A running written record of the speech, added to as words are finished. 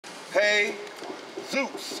Hey,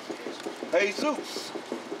 Zeus. Hey, Zeus.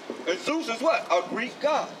 And Zeus is what? A Greek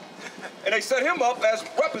god. And they set him up as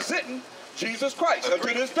representing Jesus Christ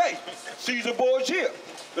until this day. Caesar Borgia,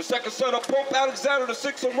 the second son of Pope Alexander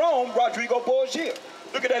VI of Rome, Rodrigo Borgia.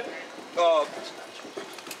 Look at that,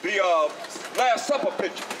 Last Supper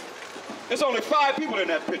picture. There's only 5 people in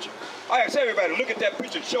that picture. I asked everybody to look at that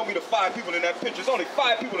picture and show me the 5 people in that picture. There's only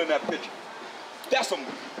 5 people in that picture. That's some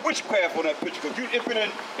witchcraft on that picture, because you've been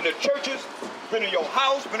in the churches, been in your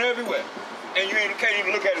house, been everywhere. And you can't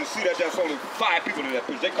even look at it and see that there's only 5 people in that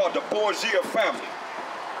picture. They call it the Borgia family.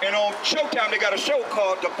 And on Showtime, they got a show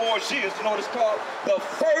called The Borgias. You know what it's called? The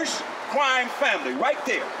First Crime Family, right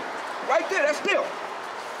there. Right there, that's them.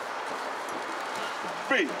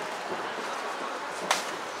 Free.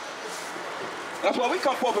 That's why we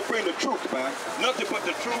come forward and bring the truth, man. Nothing but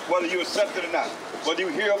the truth, whether you accept it or not. Whether you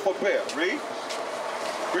hear or forbear. Read.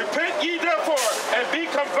 Repent ye therefore and be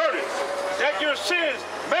converted, that your sins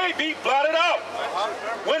may be blotted out,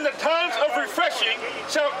 when the times of refreshing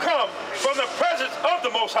shall come from the presence of the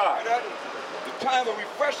Most High. The time of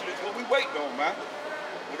refreshing is what we waiting on, man.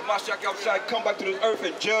 When the Mashayach come back to this earth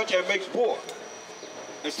and judge and make war.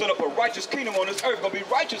 And set up a righteous kingdom on this earth. Gonna be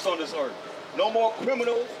righteous on this earth. No more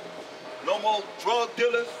criminals. No more drug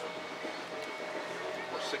dealers.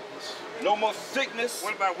 No more sickness.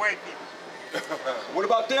 What about white people? What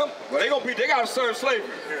about them? Well, they gotta serve slavery.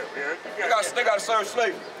 They gotta serve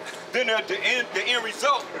slavery. Then at the end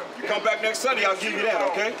result, you come back next Sunday, I'll give you that,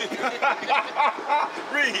 okay?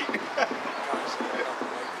 Read.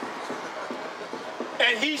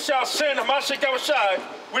 And he shall send Yahawashi,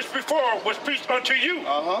 which before was preached unto you,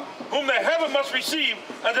 whom the heaven must receive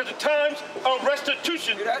until the times of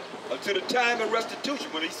restitution. Hear that? Until the time of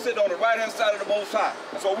restitution, when he's sitting on the right-hand side of the Most High.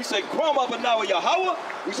 That's why we say, Kram Abanawa Yahweh.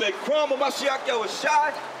 We say, Kram Mashayach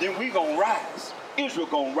Yahawashi, then we gonna rise. Israel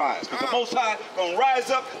gonna rise. Because the Most High gonna rise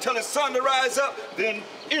up, tell his son to rise up, then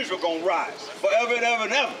Israel gonna rise. Forever and ever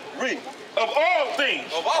and ever. Read. Of all things.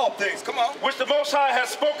 Of all things, come on. Which the Most High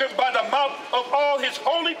has spoken by the mouth of all his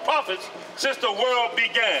holy prophets since the world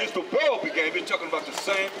began. Since the world began, we're talking about the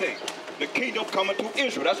same thing. The kingdom coming to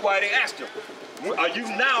Israel. That's why they asked him, are you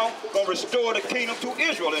now going to restore the kingdom to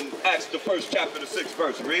Israel? In Acts, the 1st chapter, the 6th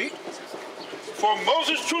verse. Read. For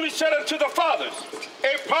Moses truly said unto the fathers,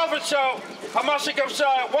 a prophet shall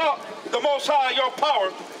Yahawashi, while the Most High your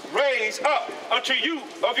power raise up unto you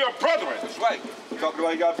of your brethren. That's right. Talking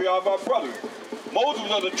about you got to be all of our brothers. Moses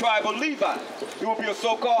was of the tribe of Levi. He will be a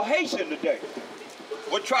so-called Haitian today.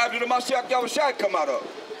 What tribe did the Mashayach Yahawashi come out of?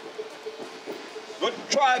 What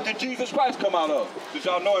tribe did Jesus Christ come out of? Because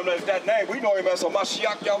y'all know him as that name. We know him as a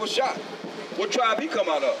Mashayach Yahawashi. What tribe he come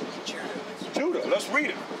out of? Judah. Let's read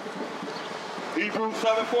it. Hebrews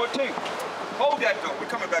 7:14. Hold that though. We're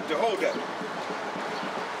coming back to hold that.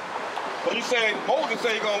 But you say, Moses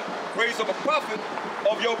said he's going to raise up a prophet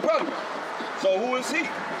of your brethren. So who is he?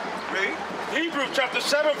 Read. Hebrews chapter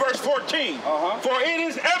 7 verse 14. For it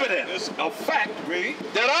is evident. It's a fact, read.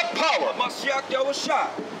 That our power, Mashayach Yahawashi,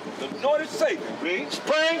 the anointed Savior, read.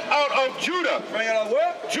 sprang out of Judah. Sprang out of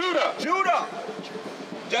what? Judah. Judah.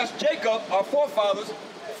 That's Jacob, our forefather's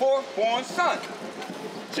fourth-born son.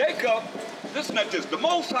 Jacob, listen at this. The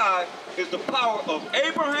Most High is the power of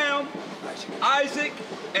Abraham, Isaac,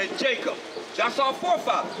 and Jacob. That's our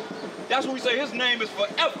forefathers. That's what we say his name is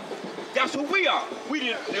forever. That's who we are. We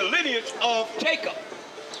the lineage of Jacob.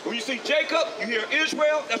 When you see Jacob, you hear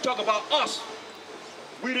Israel, that's talking about us.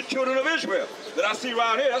 We the children of Israel. That I see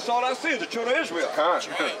around here, that's all I see is the children of Israel.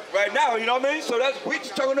 Right now, you know what I mean? So that's, we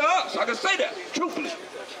just talking to us. I can say that, truthfully.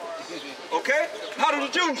 Okay? How do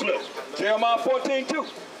the Jews live? Jeremiah 14:2.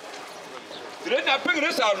 See, they're not bringing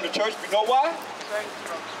this out in the church. You know why?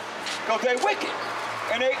 Because they're wicked.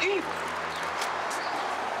 And they're evil.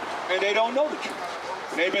 And they don't know the truth.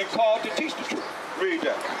 And they've been called to teach the truth. Read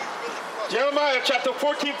that. Jeremiah chapter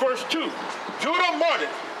 14 verse 2. Judah mourned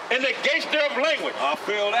in the gates thereof language. I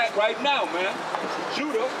feel that right now, man.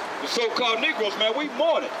 Judah, the so-called Negroes, man, we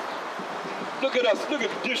mourning. Look at us. Look at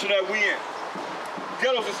the condition that we in.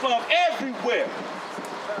 Ghettos and slums everywhere.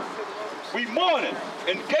 We mourning.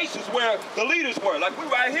 And gates is where the leaders were. Like we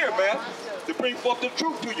right here, man. To bring forth the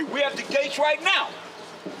truth to you. We're at the gates right now.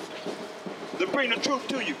 To bring the truth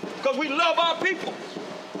to you. Because we love our people.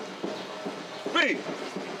 Read.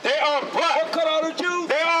 They are black. What color are the Jews?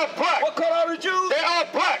 They are black. What color are the Jews? They are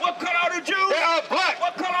black. What color are the Jews? They are black.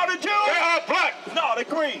 What color are the Jews? They are black. No, they're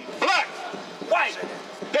green. Black. White.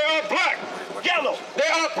 They are black. Yellow. They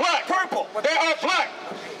are black. Purple. They are black.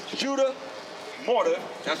 Judah, mortar.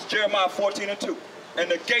 That's Jeremiah 14:2. and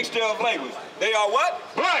the gates thereof language. They are what?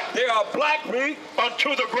 Black. They are black, read.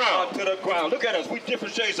 Unto the ground. Unto the ground. Look at us. We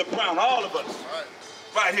different shades of brown, all of us.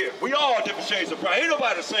 Right here. We all different shades of brown. Ain't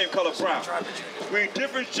nobody the same color brown. We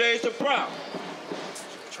different shades of brown.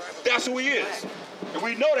 That's who he is. And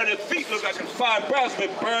we know that his feet look like a fine brass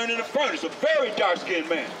been burned in the furnace. A very dark-skinned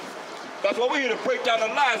man. That's why we're here to break down the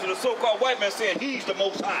lies of the so-called white man saying he's the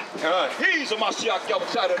Most High. He's the Mashayach,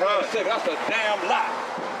 Yahawashi. That's a damn lie.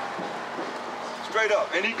 Straight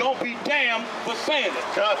up. And he gonna be damned for saying it.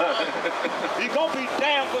 He gonna be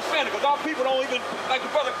damned for saying it. Because our people don't even, like the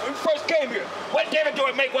brother, when we first came here, what difference do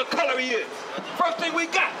it make what color he is? First thing we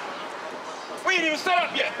got. We ain't even set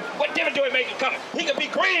up yet. What difference do it make in color? He could be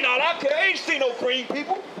green, all I care. I ain't seen no green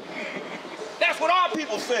people. That's what our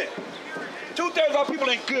people said. 2/3 of our people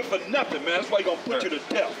ain't good for nothing, man. That's why he gonna put you to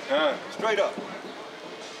death. Straight up.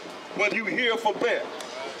 Whether you hear or forbear.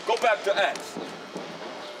 Go back to Acts.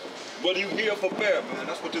 Whether you hear or forbear, man.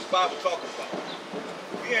 That's what this Bible talking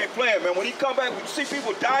about. He ain't playing, man. When he come back, when you see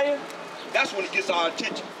people dying, that's when he gets our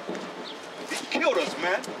attention. He killed us,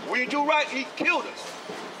 man. When you do right, he killed us.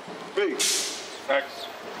 Read. Acts.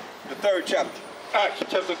 The 3rd chapter. Acts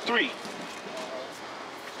chapter 3.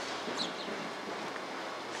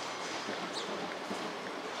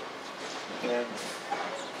 And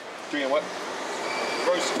 3 and what?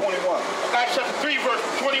 Verse 21. Acts chapter 3, verse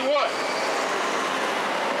 21.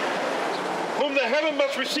 Whom the heaven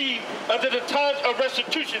must receive unto the times of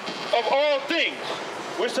restitution of all things,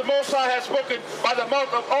 which the Most High has spoken by the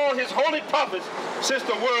mouth of all his holy prophets since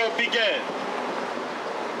the world began.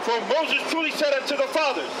 For Moses truly said unto the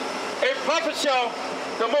fathers, a prophet shall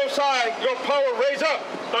the Most High your power raise up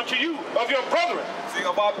unto you of your brethren. See,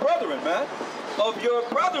 of our brethren, man. Of your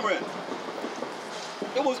brethren.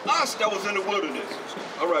 It was us that was in the wilderness.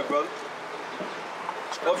 All right, brother.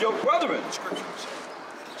 Of your brethren.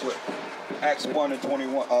 What? Acts 1 and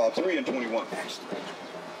 21, 3 and 21.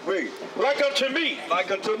 Read. Like unto me. Like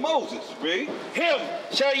unto Moses. Read. Him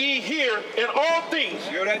shall ye hear in all things.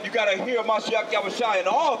 You hear that? You got to hear Mashayach Yahawashi in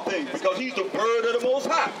all things because he's the word of the Most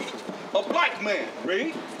High. A black man.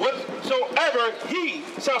 Read. Whatsoever he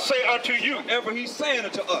shall say unto you. Whatever he's saying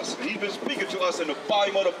unto us. He's been speaking to us in the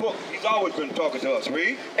volume of the book. He's always been talking to us.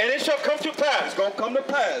 Read. And it shall come to pass. It's going to come to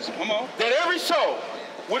pass. Come on. That every soul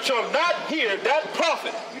which shall not hear that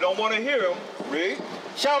prophet. You don't want to hear him. Read.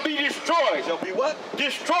 Shall be destroyed. Shall be what?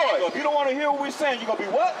 Destroyed. So if you don't want to hear what we're saying, you're going to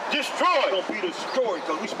be what? Destroyed. You're going to be destroyed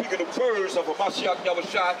because we're speaking the words of a Mashayach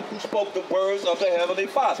Yahawashi who spoke the words of the Heavenly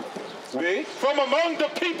Father. See? From among the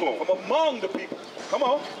people. From among the people. Come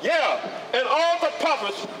on. Yeah. And all the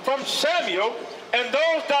prophets from Samuel and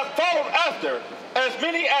those that followed after, as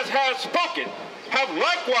many as have spoken, have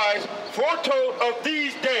likewise foretold of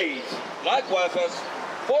these days. Likewise has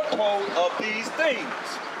foretold of these things.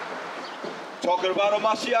 Talking about a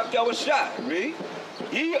Mashayach Yahawashi. Read.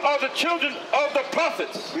 Ye are the children of the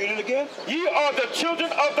prophets. Read it again. Ye are the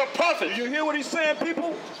children of the prophets. Do you hear what he's saying,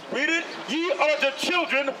 people? Read it. Ye are the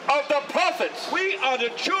children of the prophets. We are the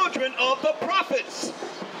children of the prophets.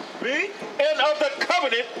 Read. And of the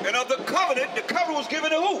covenant. And of the covenant was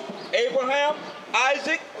given to who? Abraham,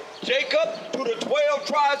 Isaac, Jacob, to the 12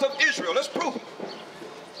 tribes of Israel. Let's prove it.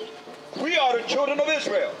 We are the children of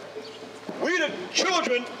Israel. We the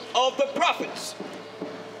children of the prophets.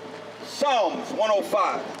 Psalms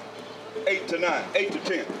 105, 8 to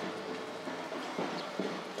 10.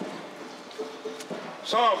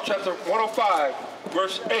 Psalm chapter 105,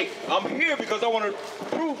 verse 8. I'm here because I want to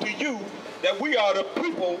prove to you that we are the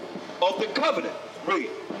people of the covenant. Read.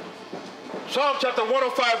 Psalm chapter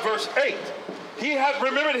 105, verse 8. He hath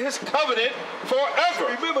remembered his covenant forever.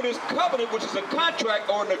 Remember this covenant, which is a contract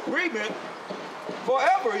or an agreement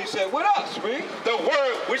forever, he said, with us. Read. The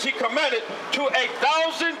word which he commanded to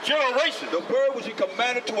 1,000 generations. The word which he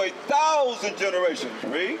commanded to 1,000 generations.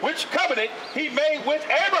 Read. Which covenant he made with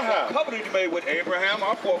Abraham. The covenant he made with Abraham,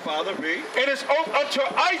 our forefather. Read. And his oath unto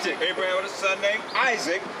Isaac. Abraham had a son named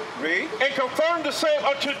Isaac. Read. And confirmed the same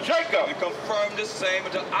unto Jacob. And confirmed the same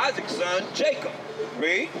unto Isaac's son Jacob.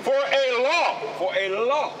 Read. For a law. For a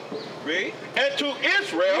law. Read. And to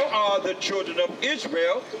Israel. We are the children of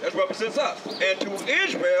Israel. That represents us. And to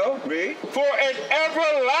Israel. Read. For an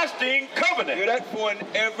everlasting covenant. Hear that? For an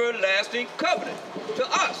everlasting covenant. To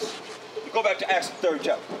us. You go back to Acts 3rd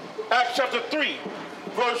chapter. Acts chapter 3,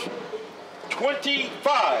 verse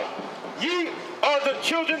 25. Ye are the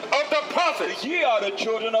children of the prophets. Ye are the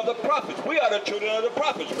children of the prophets. We are the children of the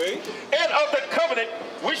prophets, read. And of the covenant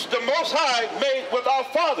which the Most High made with our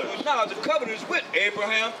fathers. Now the covenant is with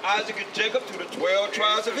Abraham, Isaac, and Jacob to the 12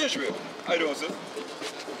 tribes of Israel. How you doing, sis?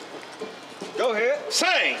 Go ahead.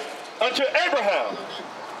 Saying unto Abraham,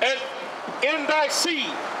 and In thy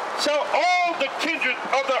seed shall all the kindred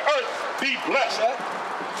of the earth be blessed.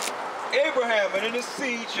 Abraham, and in his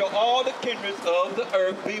seed shall all the kindreds of the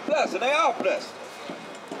earth be blessed. And they are blessed.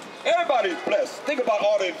 Everybody's blessed. Think about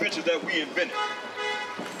all the inventions that we invented.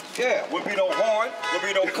 Yeah, would be no horn, would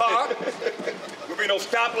be no car, would be no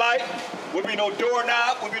stoplight, would be no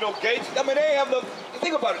doorknob, would be no gates. I mean, they have no,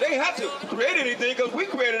 think about it, they didn't have to create anything because we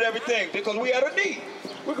created everything because we had a need.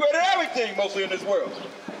 We created everything mostly in this world.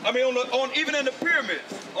 I mean, even in the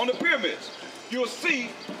pyramids, you'll see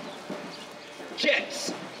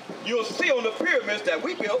jets. You'll see on the pyramids that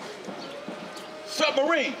we built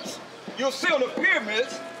submarines. You'll see on the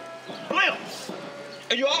pyramids blimps.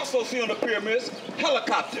 And you also see on the pyramids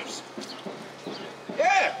helicopters.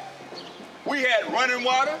 Yeah. We had running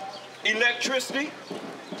water, electricity.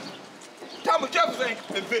 Thomas Jefferson ain't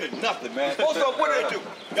invented nothing, man. Most of them, what did they do?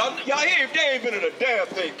 Y'all hear if they ain't invented a damn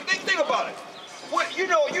thing. Think about it. What, you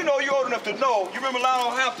know you're old enough to know. You remember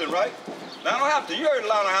Lionel Hampton, right? Lionel Hampton, you heard of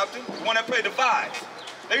Lionel Hampton, the one that played the vibes.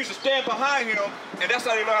 They used to stand behind him, and that's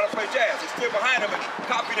how they learned how to play jazz. They stood behind him and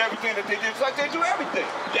copied everything that they did. It's like they do everything.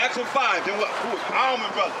 Jackson 5, then what? Who was Allman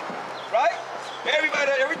Brothers, right?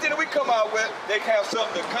 Everybody, everything that we come out with, they have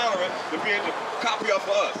something to counter it to be able to copy off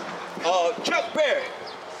of us. Chuck Berry,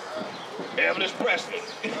 Elvis Presley,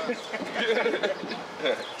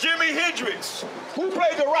 Jimi Hendrix. Who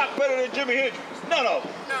played the rock better than Jimi Hendrix? None of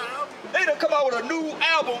them. They done come out with a new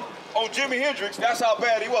album on Jimi Hendrix. That's how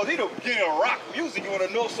bad he was. He done get in rock music. You want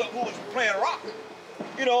to know something who was playing rock?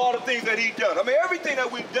 You know, all the things that he done. I mean, everything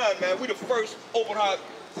that we've done, man, we the first open heart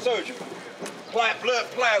surgery. Blood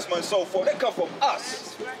plasma and so forth. They come from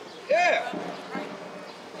us. Yeah.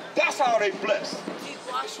 That's how they bless.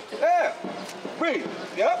 Yeah. Read.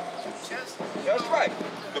 Yep. That's right.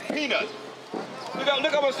 The peanut. Look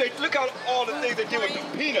how much look at all the things they did with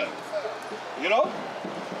the peanut. You know?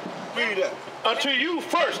 Read that. Unto you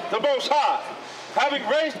first, the Most High, having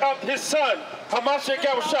raised up his son, Mashayach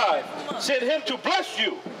Yahawashi, sent him to bless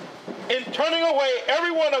you in turning away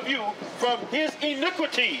every one of you from his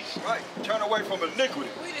iniquities. Right. Turn away from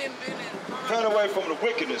iniquity. We didn't been in Turn away from the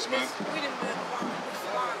wickedness, man. We didn't been in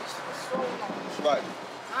bondage for so long. That's right.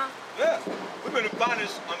 Huh? Yeah. We've been in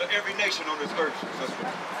bondage under every nation on this earth, sister.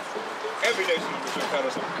 Every nation on this earth had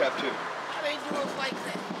us in captivity. How they do us like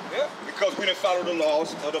that? Yeah, because we didn't follow the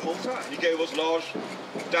laws of the Most High. He gave us laws,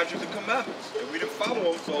 statutes, and commandments, and we didn't follow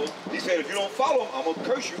them. So he said, if you don't follow them, I'm going to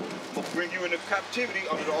curse you. I'm going to bring you into captivity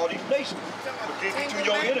under all these nations. I'm going to give you to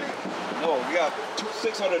your enemy. No, we got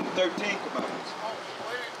 613 commandments.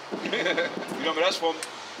 You know, that's from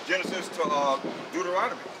Genesis to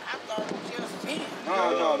Deuteronomy. I thought it was just 10.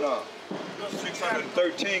 No.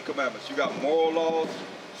 613 commandments. You got moral laws,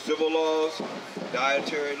 civil laws,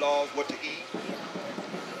 dietary laws, what to eat,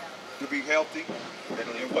 to be healthy,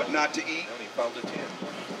 and what not to eat. Only found the 10.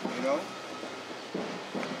 You know?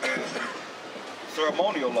 And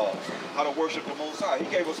ceremonial laws, how to worship the Most High. He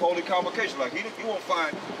gave us holy convocation. Like you won't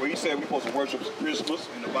find where he said we're supposed to worship Christmas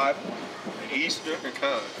in the Bible, and Easter,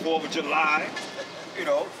 4th of July, you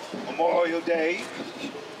know, Memorial Day.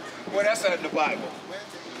 Well, that's not in the Bible.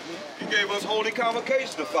 He gave us holy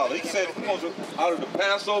convocations to follow. He said we're supposed to honor the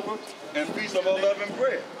Passover and Feast of Unleavened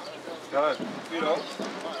Bread. You know,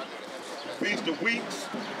 Feast of Weeks,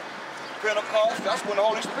 Pentecost, that's when the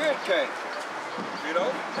Holy Spirit came. You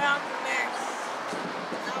know?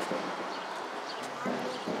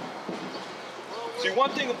 See,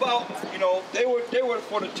 one thing about, you know, they were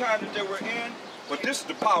for the time that they were in, but this is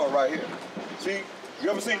the power right here. See, you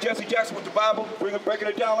ever seen Jesse Jackson with the Bible, breaking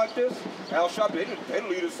it down like this? Al Sharpton, they the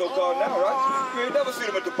leaders so-called now, right? You ain't never seen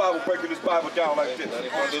them at the Bible breaking this Bible down like this.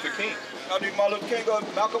 Martin Luther King. Not even Martin Luther King or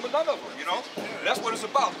Malcolm and none of them, you know? And that's what it's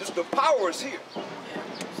about. The power is here.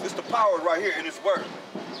 It's the power right here in this word.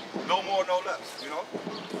 No more, no less, you know?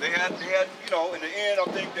 They had, you know, in the end, I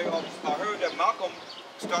think I heard that Malcolm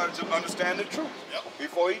started to understand the truth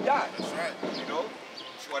before he died. That's right. You know?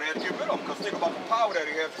 That's why they had to get rid of him, because think about the power that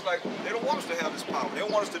he has. It's like, they don't want us to have this power. They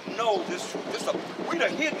don't want us to know this truth. We the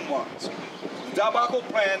hidden ones. The diabolical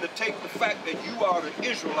plan to take the fact that you are the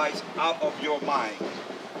Israelites out of your mind.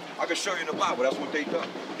 I can show you in the Bible, that's what they done.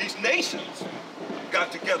 These nations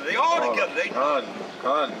got together. They all together.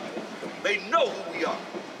 They know who we are.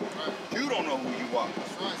 You don't know who you are.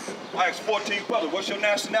 I asked 14 brothers, what's your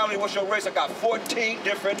nationality, what's your race? I got 14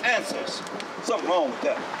 different answers. Something wrong with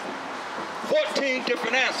that. 14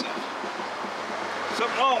 different answers.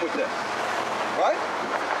 Something wrong with that. Right?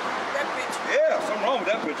 That picture. Yeah, something wrong with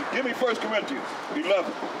that picture. Give me 1 Corinthians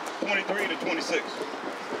 11, 23 to 26.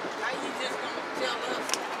 How you just gonna tell us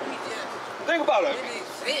we just Think about it. it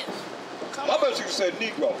exists? I bet you said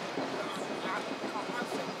Negro.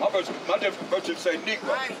 My version say Negro.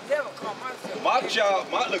 I ain't never call myself. My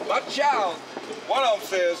child, one of them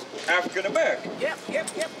says African American. Yep.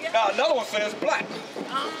 Now another one says black.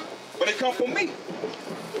 But they come from me.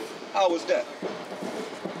 How was that?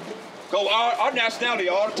 So our nationality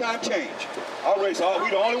all the time change. Our race, we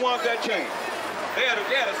the only ones that change. They had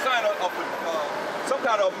to sign some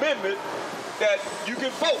kind of amendment that you can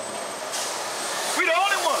vote. We the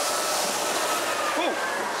only ones. Who?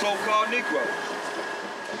 So-called Negroes.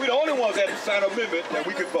 We the only ones that had to sign an amendment that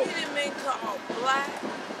we could vote. We didn't make call black. We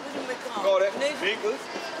didn't make Call call that niggas. niggas.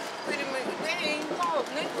 They didn't even call us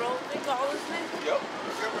Negroes. They call us niggas. Yep.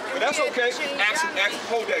 But that's okay.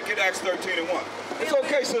 Hold that. Get Acts 13 and 1. It's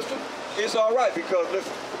okay, sister. It's all right because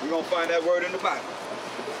listen, we're gonna find that word in the Bible.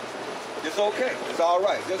 It's okay. It's all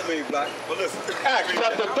right. Just mean black. But listen. Acts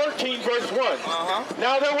chapter 13, verse 1.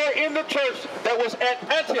 Now there were in the church that was at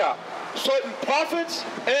Antioch certain prophets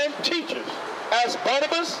and teachers, as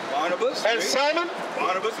Barnabas and Simon.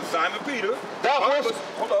 Barnabas and Simon Peter.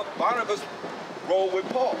 Hold up. Barnabas rolled with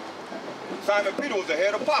Paul. Simon Peter was the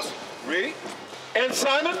head apostle. Read. And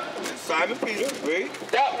Simon Peter. Read.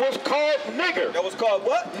 That was called nigger. That was called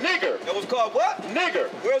what? Nigger. That was called what? Nigger.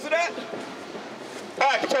 Where's it at?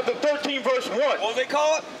 Acts chapter 13, verse 1. What was they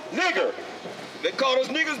called? Nigger. They called us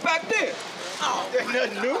niggers back then. Oh, Ain't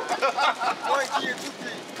nothing new. One G and 2 G.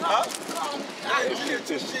 Huh? One G and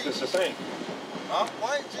 2 G. It's the same. Huh?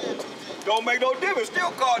 One G and 2 G. Don't make no difference.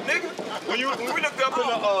 Still called nigger. When we looked up in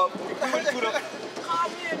we went through the.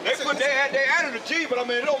 They added a G, but I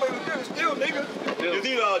mean it don't make a difference. Still nigger. It's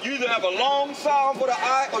either you either have a long sound for the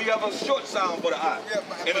I or you have a short sound for the I.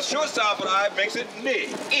 And the short sound for the I makes it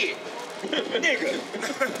nigger. Can you read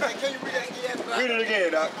that again? Read it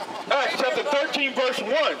again, Doc. Acts chapter 13, verse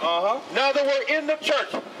 1. Now there were in the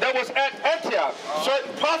church that was at Antioch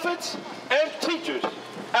certain prophets and teachers,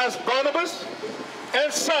 as Barnabas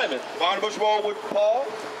and Simon. Barnabas rolled with Paul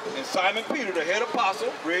and Simon Peter, the head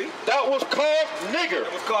apostle. Read. That was called nigger.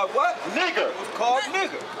 It was called what? Nigger. It was called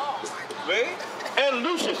nigger. Read. And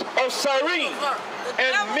Lucius of Cyrene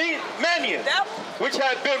and Manian, which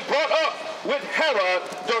had been brought up with Herod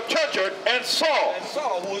the tetrarch and Saul. And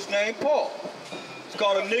Saul, who was named Paul. It's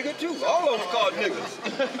called a nigger too. All of them called niggers.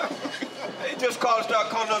 They just start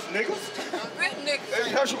calling us niggers.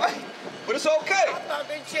 That's right. But it's okay. I thought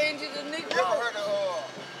they changed it to You ever Negro. heard of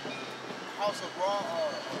House of Ra,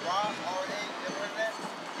 R.A.? You ever heard that?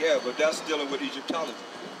 Yeah, but that's dealing with Egyptology.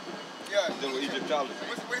 Yeah. Dealing with Egyptology.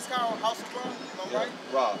 What's called House of Ra? You know, right?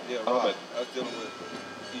 Ra. That's dealing with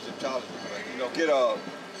Egyptology. But, you know, get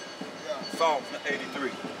Psalm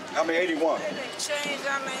 83. I mean 81. They changed,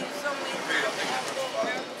 I mean, so many times.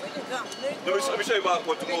 We can come Negro. Let me show you about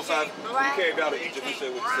what the Most High, when he came down to Egypt, he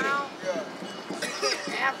said what he said.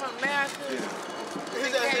 Yeah. African American.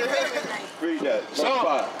 Read that.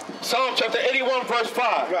 Psalm chapter 81, verse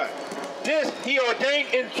 5. Right. This he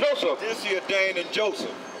ordained in Joseph. This he ordained in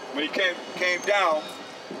Joseph. When he came down,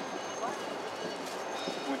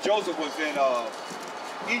 when Joseph was in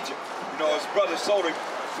Egypt, you know, his brothers sold him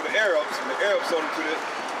to the Arabs, and the Arabs sold him to the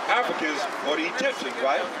Africans or the Egyptians,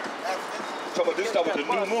 right? This stuff was the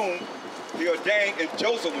new moon. He ordained in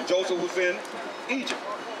Joseph when Joseph was in Egypt,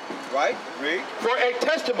 right? Read. For a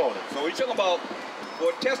testimony. So he's talking about for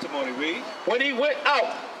a testimony, read. When he went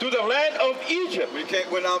out through the land of Egypt. When he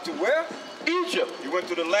went out to where? Egypt. He went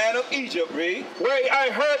to the land of Egypt, read. Where I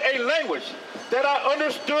heard a language that I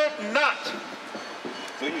understood not.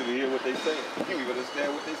 So you even hear what they say. You even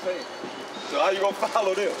understand what they say. So how you gonna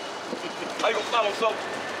follow them? How you gonna follow something?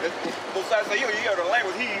 Both sides say, you hear the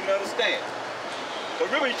language he didn't even understand. But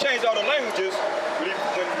remember, he changed all the languages when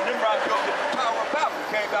Nimrod built the Tower of Babel.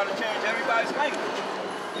 He came down to change everybody's language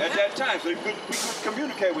at that time, so we could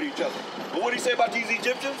communicate with each other. But what did he say about these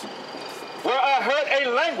Egyptians? Where I heard a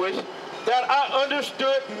language that I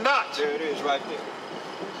understood not. There it is, right there.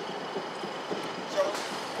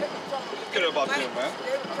 Forget about them, man.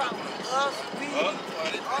 They were talking us, we, all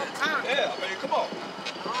kinds. Yeah, I mean, come on.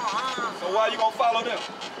 So why you gonna follow them?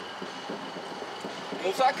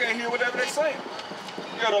 Most I can't hear whatever they saying.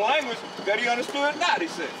 You know, the language that he understood not, he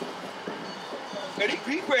said. And he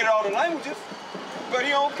created all the languages, but he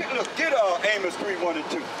don't care. Look, get Amos 3:1 and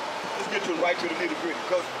 2. Let's get to right to the nitty-gritty,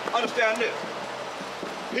 because understand this.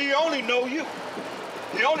 He only know you.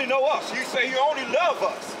 He only know us. He say he only love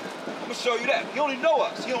us. I'm gonna show you that. He only know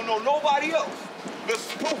us. He don't know nobody else.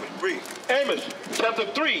 Let's prove it. Read. Amos chapter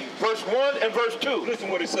 3, verse 1 and verse 2. Listen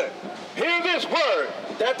what he said. Hear this word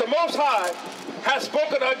that the Most High has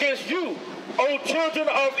spoken against you O children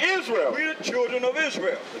of Israel. We the children of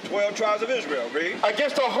Israel, the 12 tribes of Israel, read.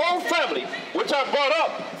 Against the whole family which I brought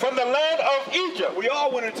up from the land of Egypt. We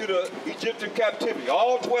all went into the Egyptian captivity.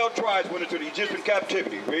 All 12 tribes went into the Egyptian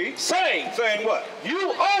captivity, read. Saying what?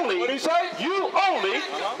 You only, What did he say? You only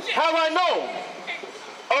have I known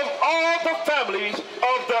of all the families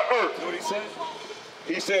of the earth. What did he say?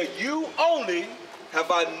 He said, you only have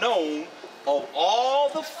I known of all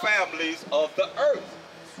the families of the earth.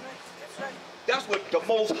 That's what the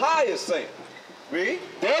Most High is saying. Read.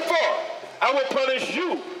 Therefore, I will punish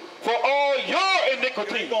you for all your He's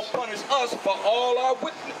iniquities. going to punish us for all our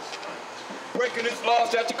wickedness, breaking his laws,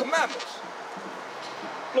 statutes, commandments.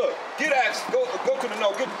 Look, get Acts, go to the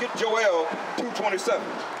note, get Joel 2:27.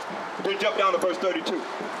 Then jump down to verse 32.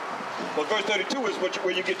 But verse 32 is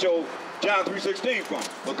where you get your John 3:16 from.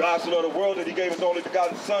 For God so loved the world that he gave his only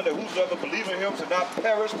begotten Son, that whosoever believe in him should not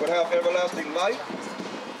perish but have everlasting life.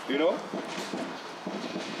 You know?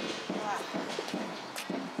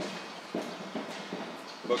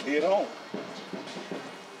 But get home.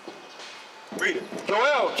 Read it.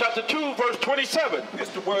 Joel chapter 2 verse 27.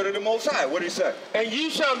 It's the word of the Most High. What did he say? And ye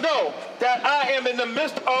shall know that I am in the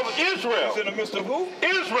midst of Israel. He's in the midst of who?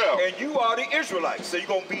 Israel. And you are the Israelites. So he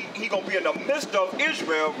gonna be in the midst of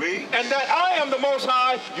Israel, read. And that I am the Most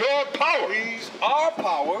High, your power. He's our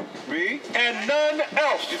power, read. And none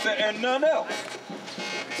else. He said, and none else.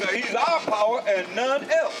 So he's our power and none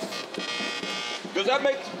else. Does that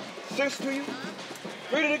make sense to you?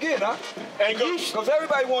 Read it again, huh? And because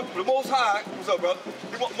everybody wants the Most High. What's up, brother?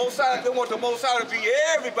 They want the Most High to be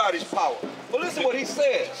everybody's power. But listen what he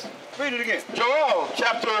says. Read it again. Joel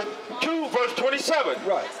chapter 2 verse 27.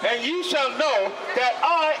 Right. And ye shall know that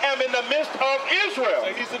I am in the midst of Israel.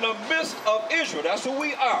 And he's in the midst of Israel. That's who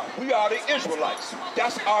we are. We are the Israelites.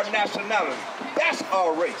 That's our nationality. That's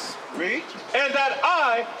our race. Read. And that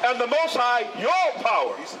I am the Most High, your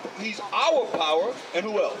power. He's our power. And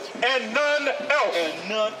who else? And none else. And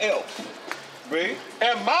none else. Read.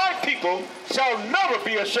 And my people shall never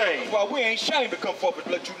be ashamed. Well, we ain't ashamed to come forth and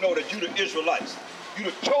let you know that you the Israelites. You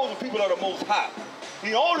the chosen people of the Most High.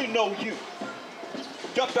 He only know you.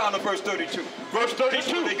 Jump down to verse 32. Verse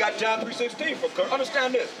 32. They got John 3:16 from.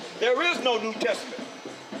 Understand this. There is no New Testament.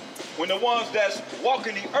 When the ones that's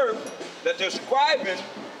walking the earth, that they're scribing,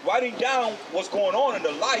 writing down what's going on in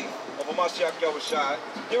the life of a Mashayach Yahawashi,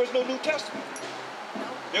 there is no New Testament.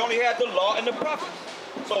 They only had the law and the prophets.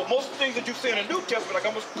 So most of the things that you see in the New Testament, like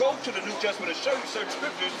I'm going to go to the New Testament and show you certain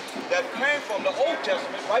scriptures that came from the Old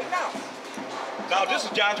Testament right now. Now this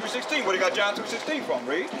is John 3:16. Where they got John 3:16 from?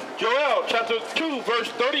 Read. Joel chapter 2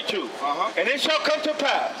 verse 32. Uh-huh. And it shall come to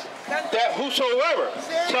pass that whosoever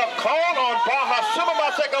shall call on Bahashim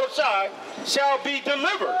Mashayach shall be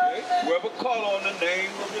delivered. Okay. Whoever call on the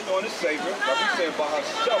name of the anointed Savior, like we say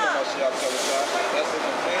Bahashim Mashayach, that's in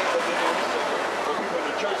the name of the anointed Savior. But people in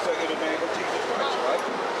the church say in the name of Jesus Christ, right?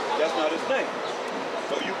 That's not his name.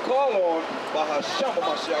 So you call on Bahashim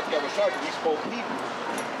Mashayach, we spoke Hebrew.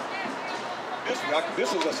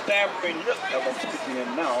 This is a stammering lip that I'm speaking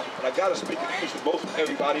in now, but I gotta speak English. Most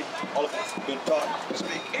everybody, all of us have been taught to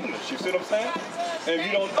speak English. You see what I'm saying? And if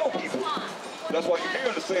you don't know Hebrew, that's why you're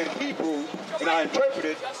hearing the saying Hebrew, and I interpret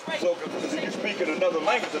it. So because if you speak in another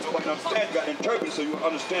language that nobody understands, you gotta interpret it so you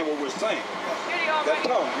understand what we're saying. That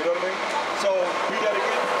tongue, you know what I mean? So read that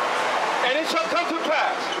again. And it shall come to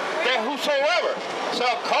pass that whosoever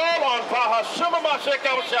shall call on Bahashim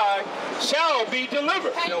Mashayach shall be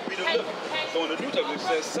delivered. Shall be delivered. So in the New Testament it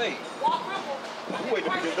says saved. You wait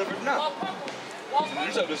to be delivered now. In the New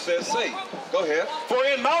Testament it says saved. Go ahead. For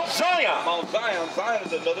in Mount Zion, Zion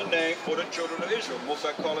is another name for the children of Israel. Most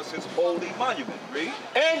I call us his holy monument. Read.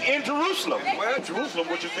 and in Jerusalem Where Jerusalem,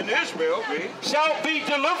 which is in Israel, read. shall be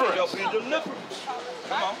deliverance. Shall be deliverance.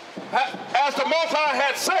 Come on. As the Most High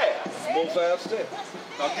had said. Most I have said.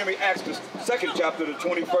 Now give me Acts the 2nd chapter, the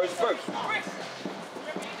 21st verse.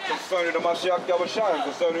 Concerning the Mashayach Yahawashi,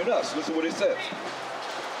 concerning us. Listen what it says.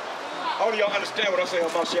 How do y'all understand what I say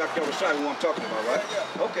about Mashayach Yahawashi, who I'm talking about, right?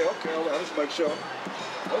 Okay, all right, let's make sure.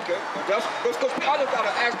 Okay, that's because I just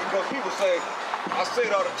gotta ask because people say, I say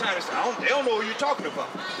it all the time, they don't know what you're talking about.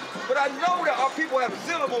 But I know that our people have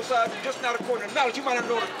zeal on both sides, just not according to knowledge. You might not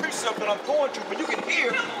know the precept that I'm going to, but you can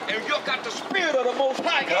hear, and you got the spirit of the Most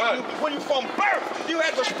High in you when you're from birth. You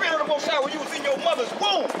had the spirit of the Most High when you was in your mother's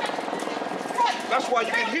womb. That's why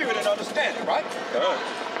you can hear it and understand it, right?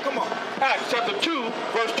 Come on. Acts chapter 2,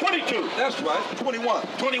 verse 22. That's right. 21.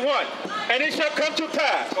 21. And it shall come to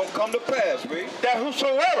pass. It's gonna come to pass, read. That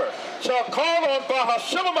whosoever shall call on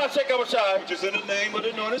Bahashim Mashayach Which is in the name of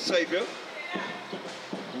the anointed Savior.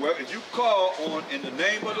 Well, if you call on in the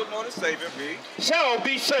name of the Lord and Savior, read, shall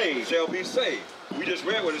be saved. shall be saved. We just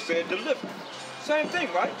read what it said, delivered. Same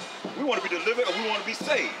thing, right? We want to be delivered and we want to be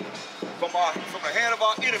saved from the hand of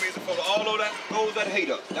our enemies and from all of those that hate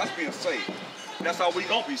us. That's being saved. That's how we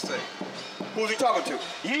gonna be saved. Who's he talking to?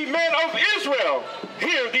 Ye men of Israel,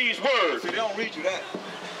 hear these words. See, they don't read you that.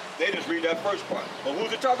 They just read that first part. But who's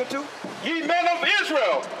he talking to? Ye men of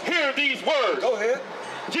Israel, hear these words. Go ahead.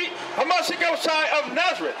 Mashayach of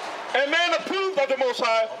Nazareth, a man approved of the Most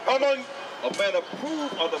High among a man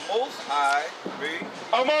approved of the Most High. Read.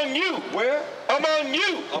 Among you. Where? Among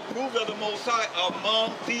you. Approved of the Most High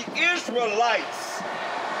among the Israelites.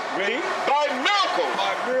 Read. By miracles.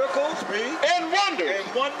 By miracles. Read. And wonders.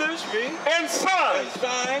 And wonders. Read. And signs. And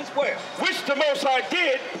signs where? Which the Most High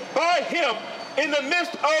did by him in the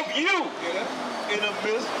midst of you. Yeah. In the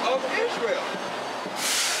midst of Israel.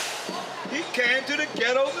 He came to the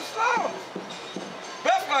ghettos of Sodom.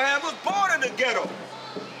 Bethlehem was born in the ghetto.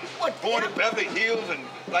 He wasn't born in Beverly Hills and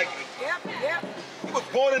like. Yep. He was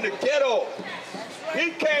born in the ghetto.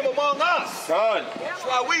 He came among us. Son. That's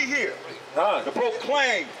why we here. Son. To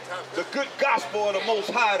proclaim the good gospel of the Most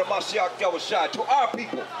High, the Mashayach Yahawashi, to our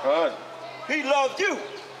people. Son. He loved you.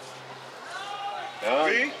 Son.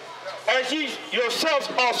 Read. As ye yourselves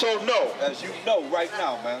also know. As you know right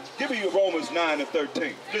now, man. Give me your Romans 9 and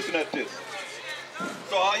 13. Listen at this.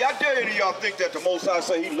 So y'all dare any of y'all think that the Most High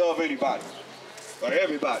say he love anybody? Or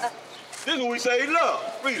everybody? This is what we say he love.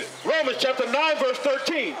 Read it. Romans chapter 9 verse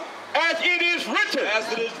 13. As it is written.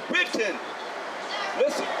 As it is written.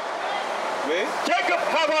 Listen. Read. Jacob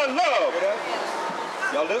have I loved.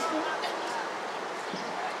 Y'all listening?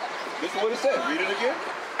 Listen what it says. Read it again.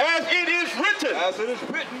 As it is written. As it is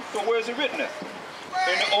written. So where is it written at?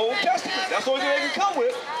 In the Old Testament. That's the only thing they can come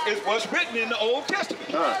with is what's written in the Old Testament.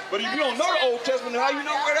 But if you don't know the Old Testament, how you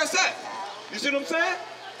know where that's at? You see what I'm saying?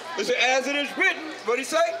 It says, as it is written, what he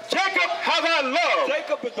say? Jacob have I loved.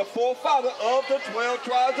 Jacob is the forefather of the 12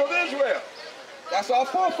 tribes of Israel. That's our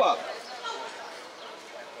forefather.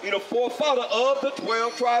 He's the forefather of the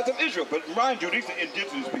 12 tribes of Israel. But mind you, these are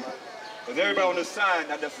indigenous people. Because everybody on this sign,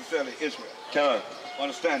 not necessarily Israel. Come.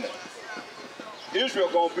 Understand that. Israel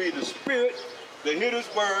gonna be the spirit that hear this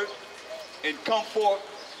word and come forth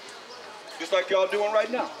just like y'all doing right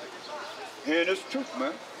now. Hearing this truth,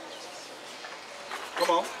 man. Come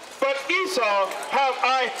on. But Esau have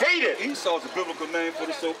I hated. Esau's a biblical name for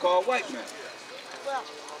the so-called white man.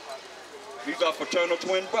 He's our fraternal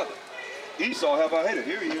twin brother. Esau have I hated.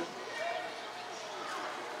 Here he is.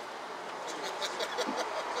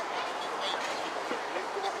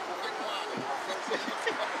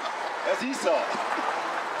 That's Esau.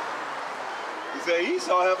 He said,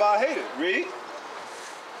 Esau have I hated. Read.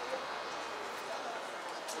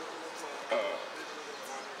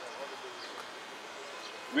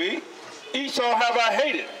 Read. Esau have I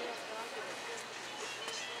hated.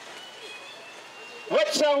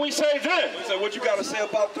 What shall we say then? We say, what you got to say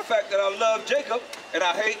about the fact that I love Jacob and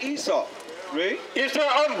I hate Esau? Read. Is there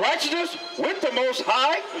unrighteousness with the Most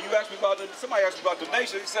High? Well, you asked me about somebody asked me about the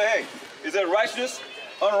nation. You say, hey, is there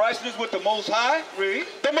unrighteousness with the Most High? Read.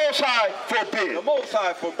 The Most High forbid. The Most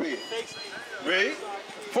High forbid. Read.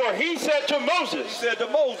 For he said to Moses. He said to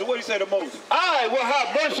Moses. What did he say to Moses? I will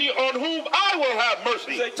have mercy on whom I will have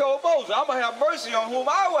mercy. He told Moses, I'm going to have mercy on whom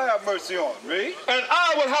I will have mercy on. Read. And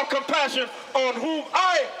I will have compassion on whom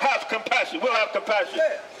I have compassion. Will have compassion.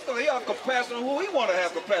 Yeah. So he have compassion on who he want to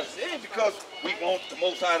have compassion. It ain't because we want the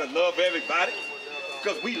Most High to love everybody.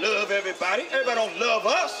 Because we love everybody. Everybody don't love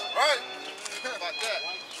us. Right. About that.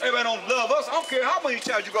 Everybody don't love us. I don't care how many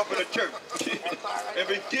times you go up in the church and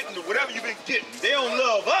been getting whatever you've been getting. They don't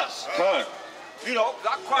love us. You know,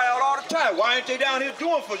 I cry out all the time. Why ain't they down here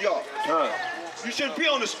doing for y'all? You shouldn't be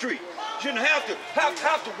on the street. You shouldn't have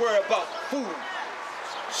to worry about food,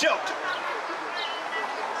 shelter,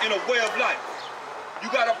 and a way of life. You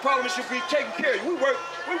got a problem that should be taken care of. We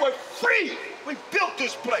work free. We built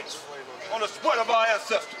this place on the sweat of our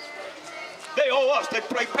ancestors. They owe us. They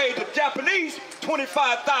paid the Japanese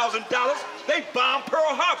 $25,000. They bombed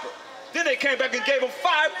Pearl Harbor. Then they came back and gave them $5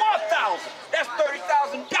 more. That's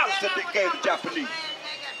 $30,000 that they gave the Japanese.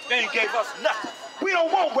 They ain't gave us nothing. We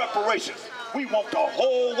don't want reparations. We want the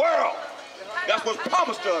whole world. That's what's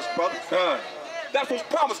promised to us, brother. That's what's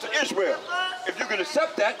promised to Israel. If you can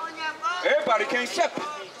accept that, everybody can't accept it.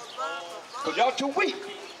 Because y'all too weak.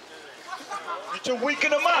 You're too weak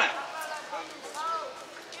in the mind.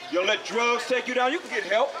 You don't let drugs take you down. You can get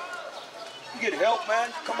help. You get help, man.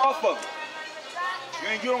 Come off of it.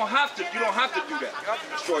 You don't have to do that. You don't have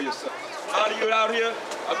to destroy yourself. A lot of you out here,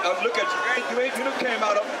 I look at you. You done came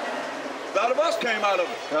out of it. A lot of us came out of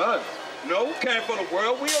it. No, we came from the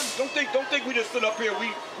world. We don't think we just sit up here.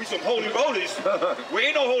 We some holy rollers. We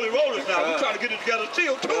ain't no holy rollers now. We trying to get it together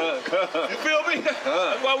still too. You feel me?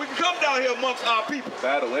 That's why we can come down here amongst our people.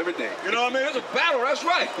 Battle every day. You know what I mean? It's a battle. That's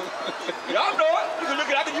right. Y'all know it. You can look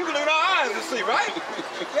at our eyes and see, right?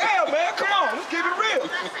 Yeah, man. Come on. Let's keep it real.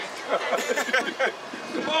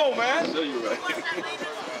 Come on, man. I know you're right.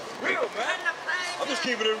 Real, man. I'm just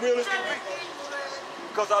keeping it real as can be.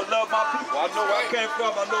 Because I love my people. I know where I came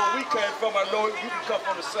from. I know where we came from. I know you can come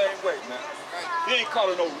from the same way, man. He ain't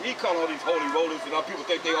calling all these holy rollers and our people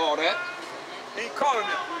think they all that. He ain't calling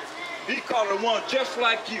them. He calling the one just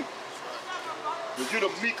like you. Because you're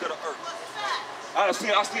the meek of the earth. I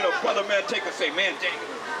seen a brother, man, take and say, man, dang,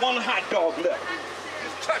 one hot dog left.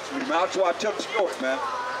 Just touch me, man. That's why I tell the story, man.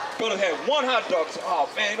 Brother had one hot dog. Said,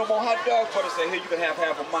 oh, man, no more hot dogs. Brother said, here, you can have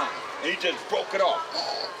half of mine. And he just broke it off.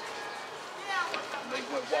 They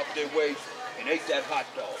walked their way and ate that hot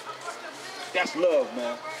dog. That's love,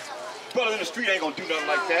 man. Brother in the street ain't gonna do nothing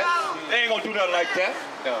like that. They ain't gonna do nothing like that.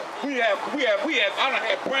 No. I done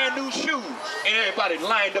had brand new shoes and everybody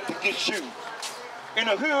lined up to get shoes. In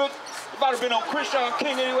the hood, if I'd have been on Christian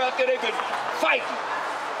King anywhere out there, they've been fighting.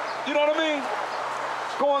 You know what I mean?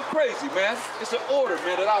 It's going crazy, man. It's an order,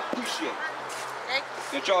 man, that I appreciate.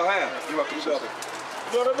 That y'all have. You know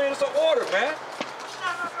what I mean? It's an order, man.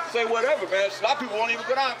 Say whatever, man. A lot of people won't even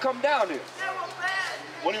go down, come down here.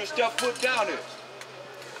 Won't even step foot down here.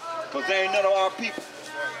 Because they ain't none of our people.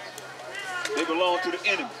 They belong to the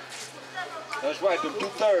enemy. That's right, them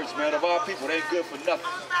 2/3, man, of our people, they ain't good for nothing.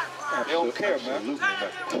 They don't care, man.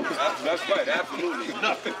 That's right, absolutely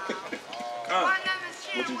nothing.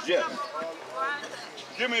 Which is yes.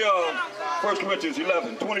 Give me 1 Corinthians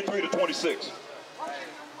 11, 23 to 26.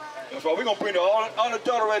 That's why we're going to bring the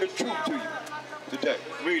unadulterated truth to you today.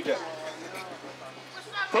 Read that.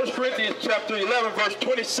 1 Corinthians chapter 11, verse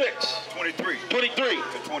 26. 23. 23.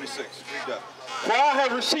 To 26. Read that. For I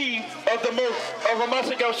have received of the most of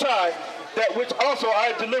Mashayach that which also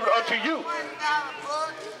I delivered unto you.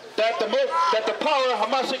 That the power of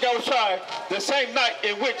Mashayach, the same night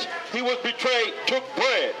in which he was betrayed, took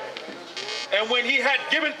bread. And when he had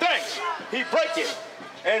given thanks, he brake it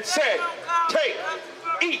and said, take,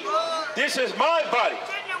 eat. This is my body,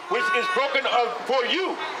 which is broken for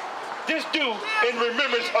you. This do in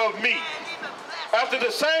remembrance of me. After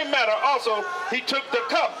the same manner also he took the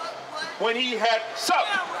cup when he had supped,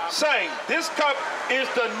 saying, this cup is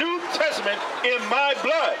the New Testament in my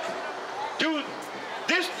blood.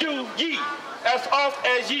 This do ye as oft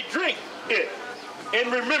as ye drink it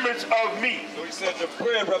in remembrance of me. So he said the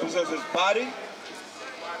bread represents his body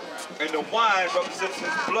and the wine represents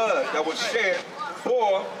his blood that was shed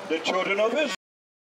for the children of Israel.